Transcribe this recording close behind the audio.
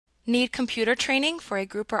Need computer training for a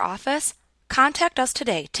group or office? Contact us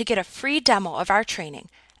today to get a free demo of our training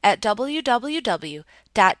at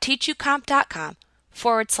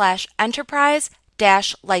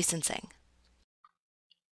www.teachucomp.com/enterprise-licensing.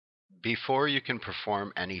 Before you can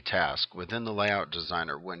perform any task within the Layout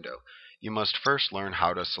Designer window, you must first learn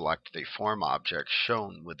how to select the form object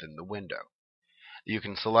shown within the window. You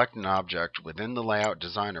can select an object within the Layout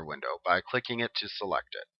Designer window by clicking it to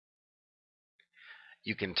select it.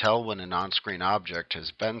 You can tell when an on-screen object has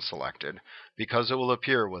been selected because it will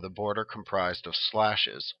appear with a border comprised of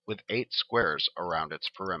slashes with 8 squares around its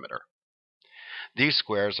perimeter. These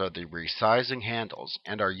squares are the resizing handles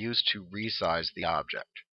and are used to resize the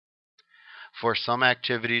object. For some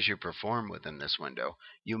activities you perform within this window,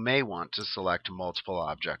 you may want to select multiple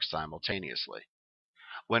objects simultaneously.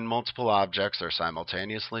 When multiple objects are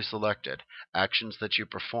simultaneously selected, actions that you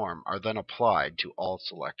perform are then applied to all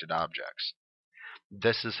selected objects.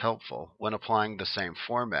 This is helpful when applying the same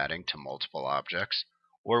formatting to multiple objects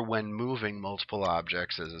or when moving multiple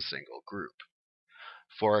objects as a single group.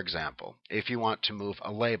 For example, if you want to move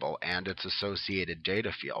a label and its associated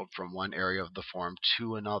data field from one area of the form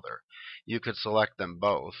to another, you could select them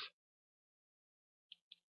both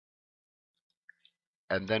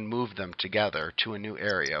and then move them together to a new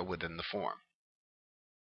area within the form.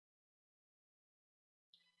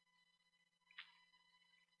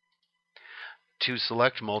 To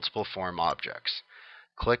select multiple form objects,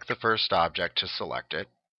 click the first object to select it,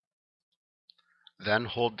 then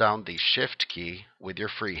hold down the Shift key with your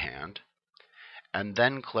free hand, and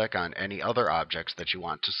then click on any other objects that you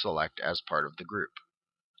want to select as part of the group.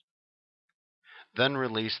 Then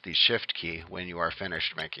release the Shift key when you are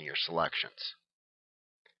finished making your selections.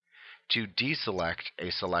 To deselect a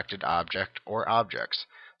selected object or objects,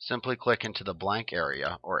 simply click into the blank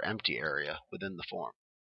area or empty area within the form.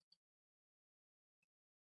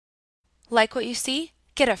 Like what you see?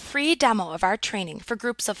 Get a free demo of our training for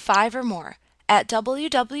groups of 5 or more at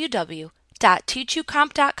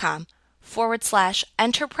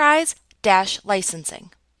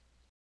www.teachucomp.com/enterprise-licensing.